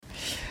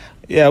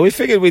Yeah, we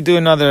figured we'd do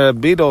another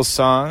Beatles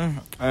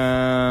song,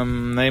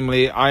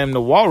 namely I Am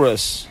the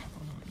Walrus.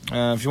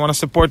 If you want to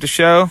support the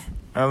show,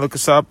 look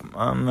us up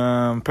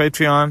on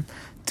Patreon,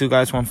 Two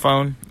Guys, One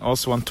Phone,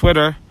 also on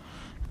Twitter,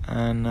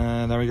 and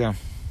there we go.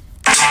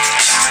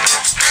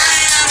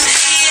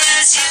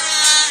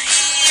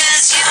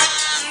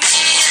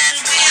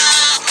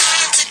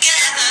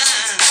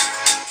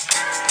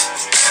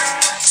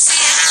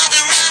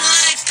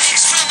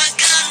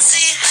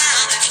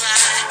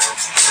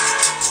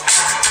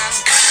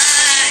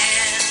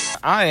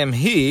 I am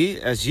he,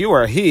 as you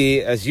are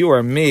he, as you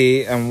are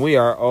me, and we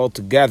are all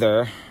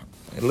together.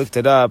 I looked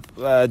it up.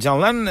 John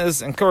Lennon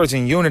is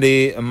encouraging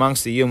unity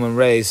amongst the human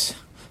race,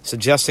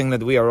 suggesting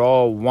that we are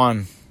all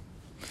one.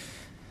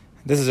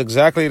 This is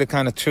exactly the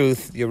kind of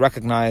truth you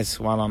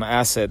recognize while on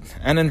acid.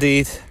 And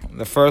indeed,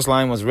 the first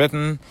line was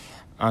written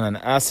on an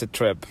acid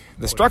trip.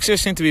 The structure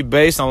seemed to be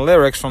based on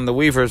lyrics from the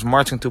Weavers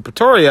marching to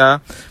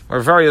Pretoria, where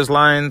various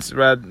lines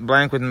read,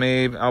 blank with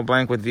me, I'll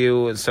blank with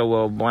you, and so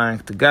we'll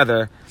blank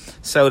together.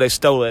 So they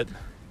stole it.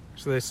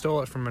 So they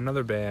stole it from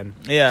another band.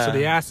 Yeah. So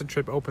the acid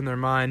trip opened their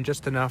mind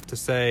just enough to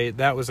say,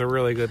 that was a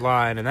really good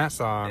line in that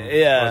song.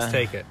 Yeah. Let's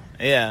take it.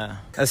 Yeah.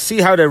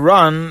 See how they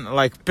run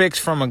like pigs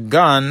from a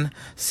gun.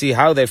 See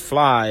how they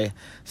fly.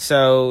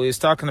 So he's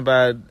talking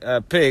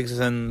about pigs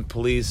and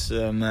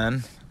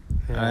policemen.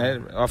 Yeah.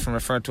 Right, often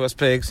referred to as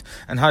pigs,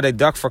 and how they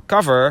duck for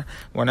cover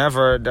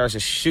whenever there's a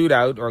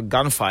shootout or a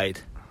gunfight.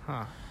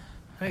 Huh.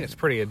 I think it's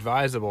pretty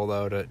advisable,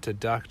 though, to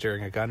duck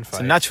during a gunfight. It's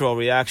a natural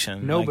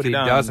reaction. Nobody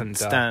like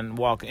doesn't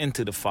walk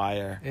into the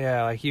fire.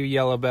 Yeah, like you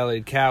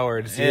yellow-bellied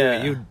cowards.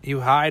 You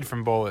hide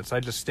from bullets. I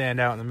just stand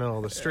out in the middle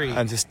of the street.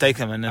 And just take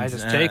them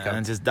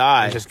and just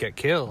die. And just get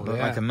killed.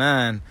 Like a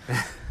man.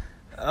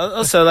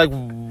 Also, like,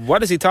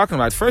 what is he talking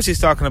about? First, he's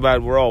talking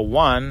about we're all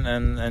one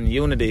and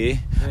unity.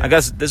 Yeah. I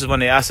guess this is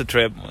when the acid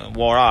trip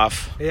wore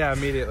off. Yeah,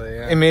 immediately.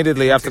 Yeah.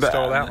 Immediately after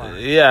stole that line.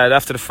 Yeah,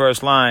 after the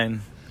first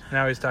line.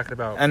 Now he's talking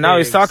about And now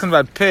he's talking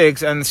about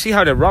pigs. And see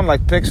how they run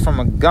like pigs from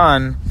a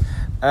gun.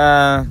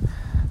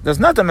 There's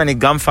not that many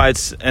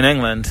gunfights in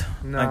England.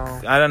 No.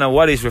 Like, I don't know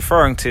what he's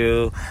referring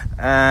to.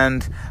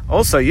 And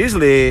also,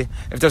 usually,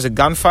 if there's a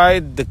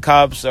gunfight, the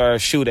cops are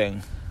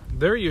shooting.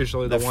 They're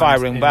usually the ones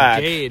firing back.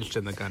 Engaged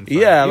in the gunfight.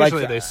 Yeah,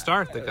 usually they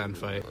start the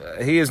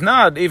gunfight. He is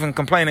not even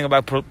complaining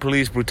about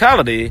police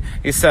brutality.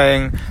 He's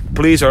saying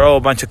police are all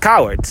a bunch of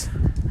cowards.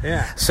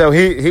 Yeah. So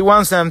he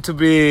wants them to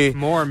be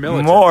more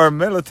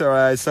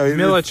militarized. So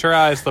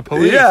militarize the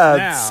police. Yeah.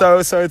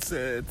 Now.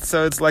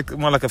 So it's like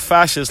more like a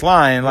fascist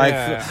line.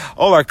 Like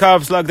all our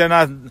cops, look, they're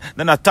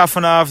not tough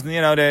enough. You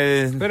know,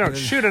 they don't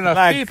shoot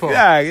enough people.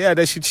 Yeah.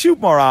 They should shoot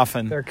more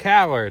often. They're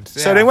cowards.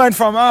 Yeah. So they went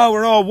from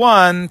we're all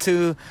one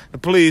to the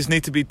police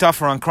need to be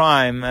tougher on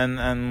crime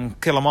and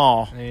kill them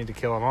all. They need to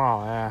kill them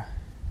all. Yeah.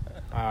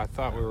 I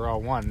thought we were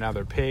all one. Now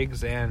they're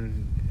pigs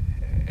and.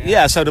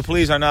 Yeah, so the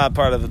police are not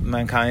part of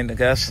mankind, I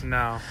guess.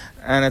 No.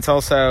 And it's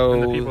also...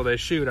 And the people they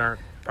shoot aren't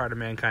part of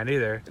mankind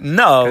either.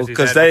 No,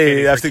 because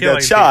they have to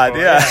get shot,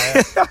 people.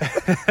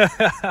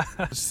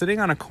 Yeah. Sitting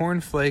on a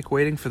cornflake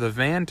waiting for the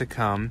van to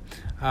come,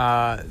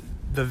 the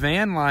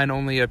van line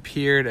only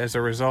appeared as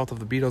a result of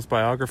the Beatles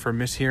biographer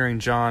mishearing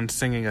John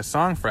singing a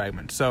song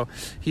fragment. So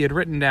he had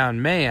written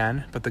down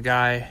man, but the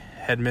guy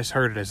had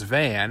misheard it as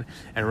van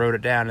and wrote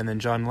it down, and then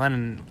John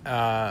Lennon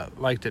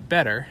liked it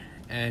better,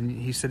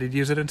 and he said he'd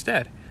use it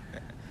instead.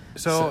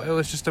 So it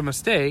was just a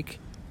mistake,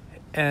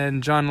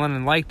 and John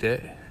Lennon liked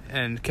it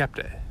and kept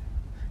it.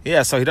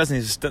 Yeah, so he doesn't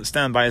even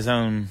stand by his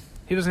own.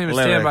 He doesn't even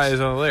lyrics. Stand by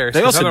his own lyrics.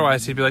 Because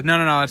otherwise he'd be like,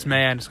 no, it's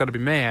man. It's got to be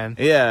man.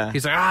 Yeah.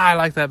 He's like, I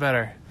like that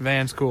better.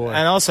 Van's cooler.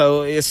 And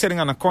also, he's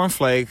sitting on a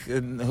cornflake.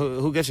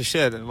 Who gives a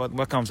shit?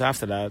 What comes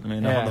after that? I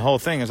mean, the whole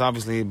thing is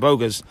obviously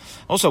bogus.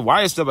 Also,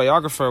 why is the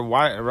biographer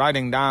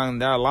writing down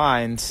their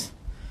lines?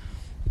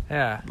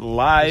 Yeah,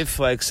 live,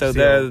 like so. He's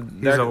they're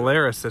a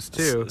lyricist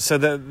too. So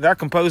they're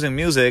composing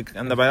music,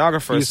 and the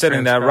biographer is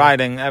sitting there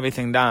writing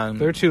everything down.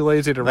 They're too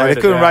lazy to write it.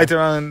 They couldn't write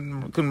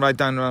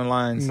down their own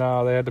lines.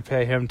 No, they had to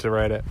pay him to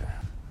write it.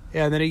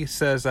 Yeah, and then he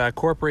says,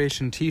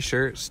 "Corporation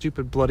T-shirt,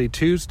 stupid bloody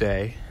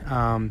Tuesday."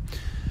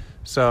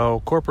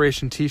 So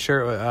Corporation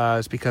T-shirt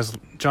is because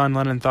John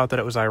Lennon thought that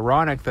it was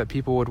ironic that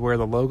people would wear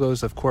the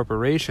logos of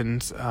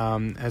corporations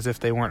as if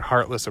they weren't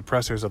heartless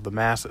oppressors of the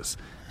masses.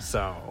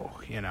 So,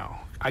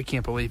 I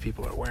can't believe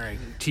people are wearing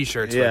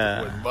T-shirts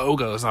with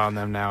logos on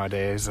them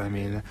nowadays. I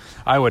mean,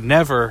 I would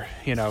never,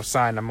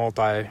 sign a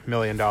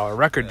multi-million-dollar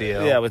record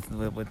deal. With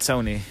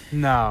Sony.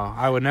 No,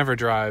 I would never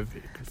drive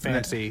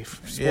fancy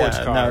sports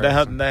cars. No,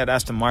 they had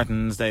Aston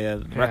Martins. They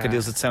had record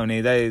deals at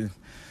Sony.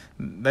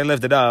 They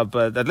lived it up,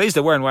 but at least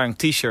they weren't wearing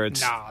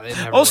T-shirts. No, they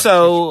never.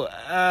 Also,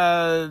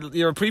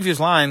 your previous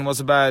line was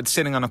about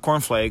sitting on a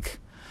cornflake.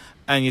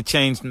 And you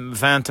changed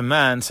van to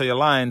man, so your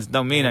lines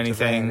don't mean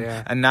anything.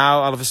 Van, And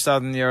now, all of a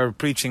sudden, you're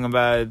preaching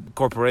about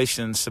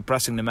corporations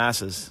suppressing the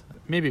masses.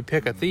 Maybe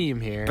pick a theme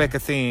here. Pick a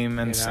theme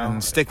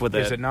and stick with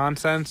it. Is it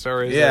nonsense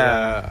or is it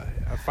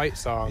a fight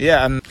song?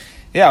 Yeah, and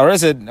Yeah, or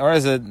is it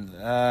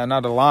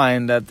another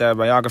line that the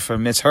biographer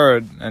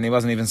misheard, and he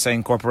wasn't even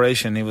saying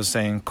corporation, he was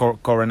saying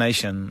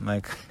coronation,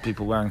 like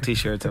people wearing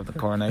T-shirts of the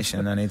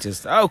coronation, and he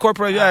just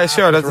corporation, yeah,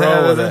 sure,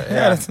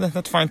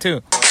 that's fine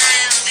too.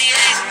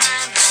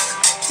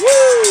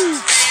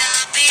 Woo!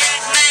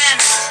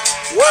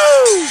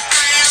 Woo!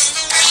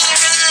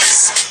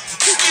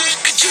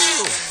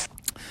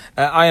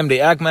 I am the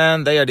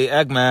Eggman, they are the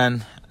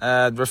Eggman.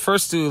 It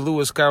refers to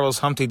Lewis Carroll's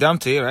Humpty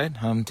Dumpty, right?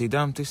 Humpty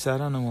Dumpty sat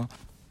on a wall.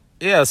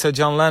 Yeah, so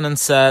John Lennon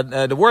said,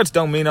 the words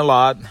don't mean a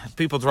lot.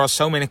 People draw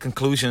so many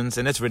conclusions,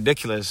 and it's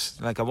ridiculous.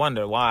 Like, I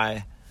wonder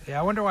why. Yeah,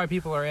 I wonder why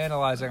people are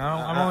analyzing.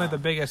 I'm only the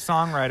biggest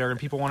songwriter, and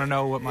people want to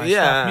know what my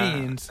stuff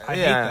means. I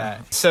hate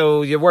that.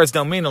 So your words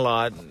don't mean a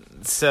lot.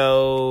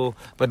 So,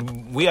 but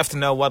we have to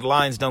know what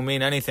lines don't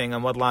mean anything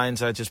and what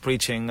lines are just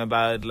preaching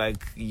about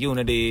like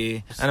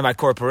unity and about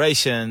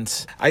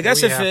corporations. I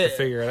guess if have to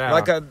figure it out.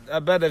 Like I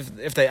bet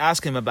if they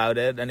ask him about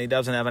it and he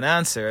doesn't have an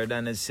answer,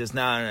 then it's just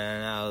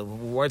no.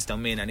 Words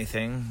don't mean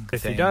anything.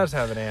 If he does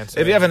have an answer,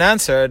 if you have an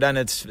answer, then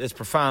it's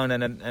profound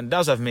and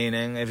does have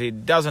meaning. If he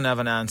doesn't have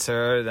an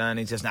answer, then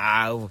he just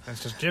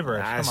That's just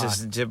gibberish. It's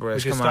just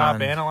gibberish. Would you stop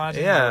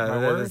analyzing my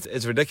words?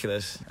 It's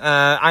ridiculous.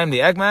 I'm the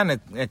Eggman.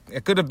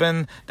 It could have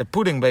been the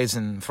pudding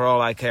basin for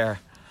all I care.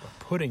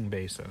 A pudding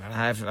basin.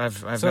 I've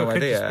so no it idea.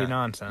 Could just be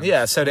nonsense.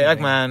 Yeah. So the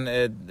Eggman,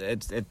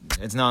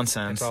 it's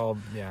nonsense. It's all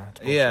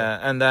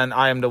and then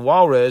I am the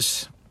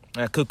Walrus.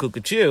 Cuckoo.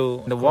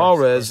 The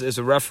Walrus is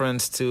a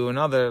reference to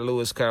another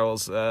Lewis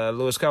Carroll's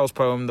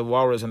poem, The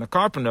Walrus and the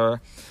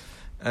Carpenter.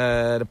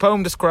 The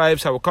poem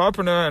describes how a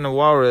carpenter and a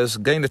walrus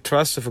gain the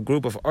trust of a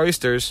group of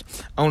oysters,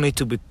 only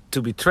to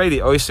betray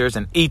the oysters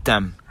and eat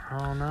them.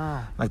 Oh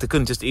no! Like they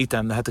couldn't just eat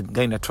them; they had to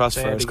gain their trust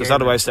first, because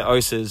otherwise the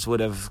oysters would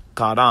have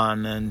caught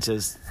on and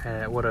just.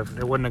 It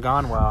wouldn't have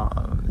gone well.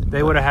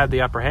 They would have had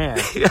the upper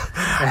hand.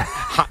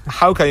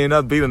 How can you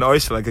not beat an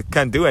oyster? Like it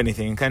can't do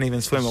anything; it can't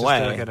even swim away.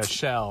 Just like a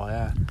shell,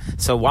 yeah.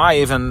 So why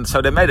even?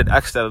 So they made it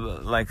extra.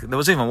 Like there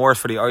was even worse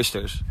for the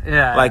oysters.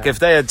 Yeah. Like if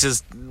they had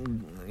just.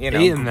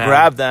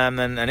 Grabbed them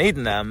and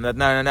eaten them. But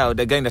no.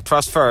 They gained the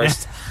trust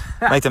first.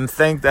 Make them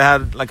think they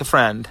had like a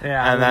friend.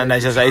 Yeah, and then they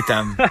just ate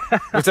them.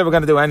 Which they were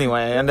going to do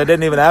anyway. And they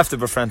didn't even have to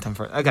befriend them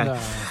first. Okay.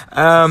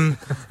 No.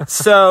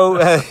 So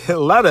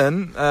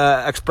Lennon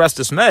expressed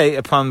dismay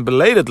upon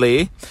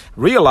belatedly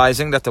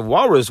realizing that the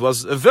walrus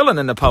was a villain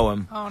in the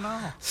poem. Oh no.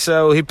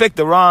 So he picked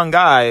the wrong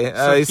guy.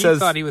 So he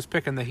thought he was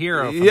picking the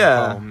hero from the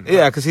poem.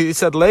 Yeah, because he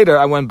said later,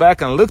 I went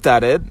back and looked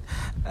at it.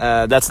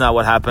 That's not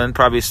what happened.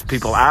 Probably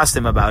people asked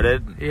him about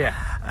it. Yeah.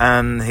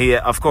 And he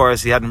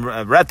hadn't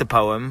read the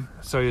poem.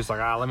 So he was like,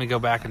 let me go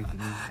back and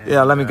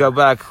let me go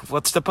back.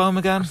 What's the poem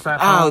again? What's that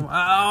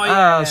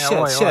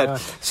poem? Shit.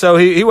 So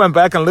he went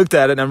back and looked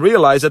at it and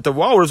realized that the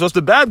walrus was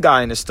the bad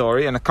guy in the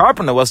story and the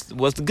carpenter was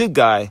the good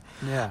guy.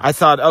 Yeah. I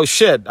thought, oh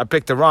shit, I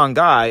picked the wrong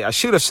guy. I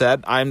should have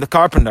said, I'm the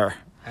carpenter.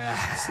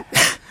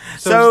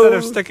 So instead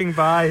of sticking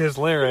by his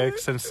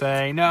lyrics and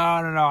saying, no,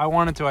 I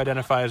wanted to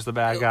identify as the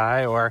bad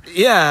guy, or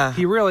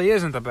he really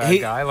isn't the bad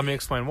guy, let me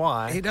explain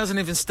why. He doesn't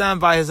even stand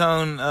by his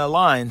own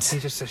lines. He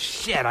just says,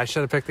 shit, I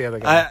should have picked the other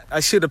guy. I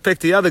should have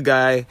picked the other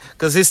guy,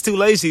 because he's too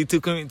lazy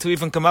to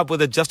even come up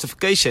with a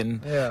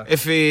justification. Yeah.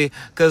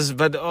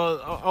 But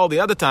all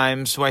the other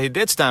times where he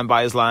did stand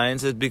by his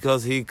lines is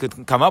because he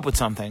could come up with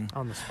something.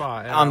 On the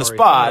spot. On the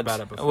spot.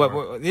 About it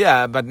before.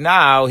 Yeah, but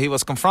now he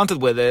was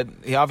confronted with it.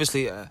 He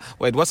obviously...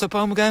 wait, what's the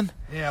poem again?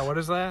 Yeah, what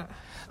is that?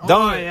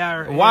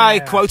 Why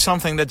quote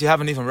something that you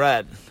haven't even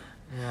read?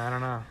 Yeah, I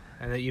don't know.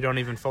 And that you don't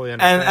even fully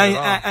understand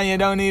and you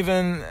don't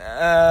even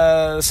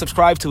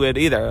subscribe to it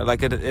either.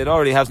 Like it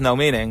already has no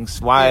meanings.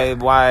 Why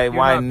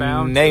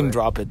name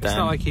drop it then? It's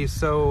not like he's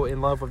so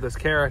in love with this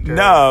character.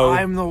 No,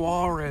 I'm the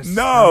walrus.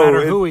 No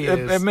matter who he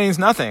is. It means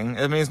nothing.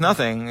 It means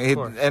nothing.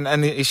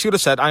 And he should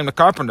have said I'm the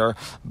carpenter,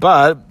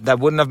 but that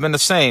wouldn't have been the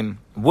same,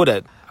 would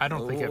it? I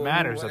don't think it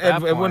matters at that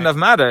point. It wouldn't have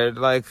mattered.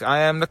 Like, I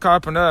am the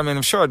carpenter. I mean,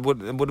 I'm sure it would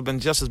have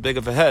been just as big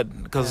of a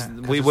hit, because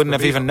we wouldn't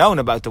have even known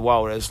about the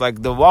walrus.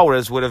 Like, the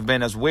walrus would have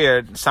been as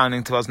weird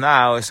sounding to us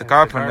now as the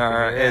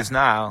carpenter is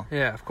now.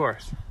 Yeah, of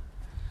course.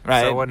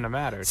 Right. So it wouldn't have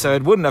mattered. So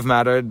it wouldn't have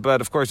mattered,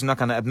 but of course he's not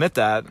going to admit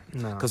that,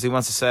 because No. he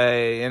wants to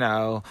say, it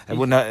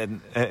wouldn't have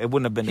been the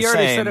same. He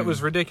already said it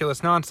was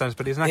ridiculous nonsense,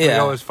 but he's not going to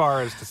go as far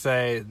as to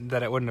say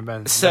that it wouldn't have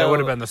been. That it would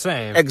have been the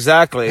same.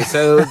 Exactly.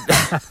 So,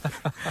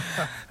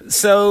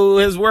 so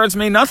his words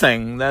mean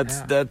nothing.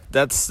 That's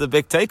the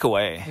big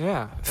takeaway.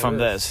 Yeah, from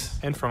this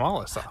and from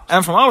all his songs.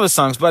 And from all his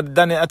songs, but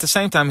then at the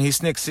same time he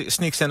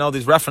sneaks in all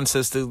these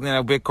references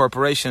to big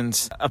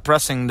corporations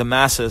oppressing the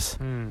masses.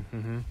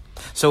 Mm-hmm.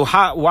 So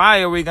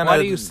why are we gonna? Why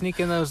do you sneak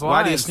in those lines?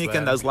 Why do you sneak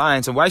in those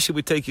lines? And why should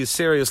we take you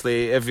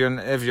seriously if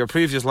your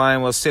previous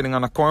line was sitting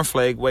on a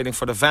cornflake waiting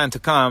for the van to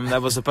come?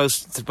 That was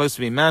supposed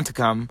to be man to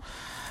come,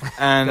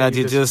 and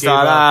you just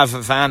thought,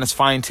 van is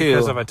fine too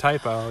because of a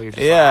typo.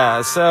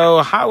 So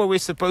how are we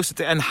supposed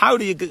to? And how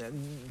do you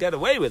get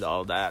away with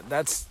all that?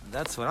 That's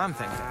what I'm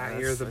thinking.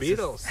 You're the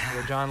Beatles.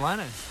 You're John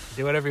Lennon.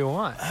 Do whatever you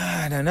want.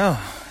 I don't know.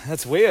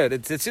 That's weird.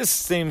 It just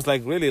seems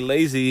like really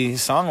lazy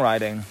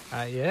songwriting.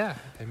 Yeah,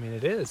 I mean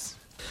it is.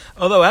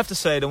 Although I have to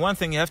say, the one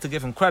thing you have to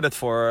give him credit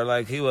for,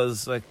 like he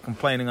was like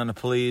complaining on the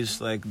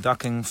police, like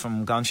ducking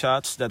from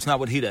gunshots. That's not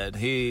what he did.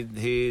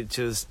 He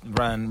just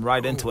ran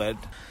right into it.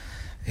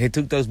 He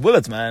took those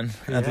bullets, man.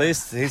 Yeah. At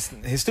least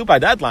he stood by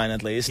that line.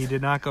 At least He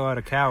did not go out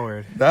a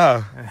coward.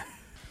 No.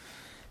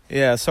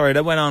 Yeah, sorry,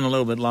 that went on a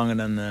little bit longer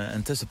than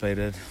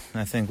anticipated.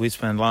 I think we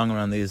spent longer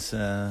on these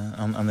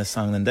on this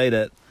song than they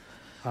did.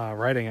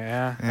 Writing it,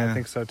 yeah, I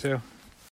think so too.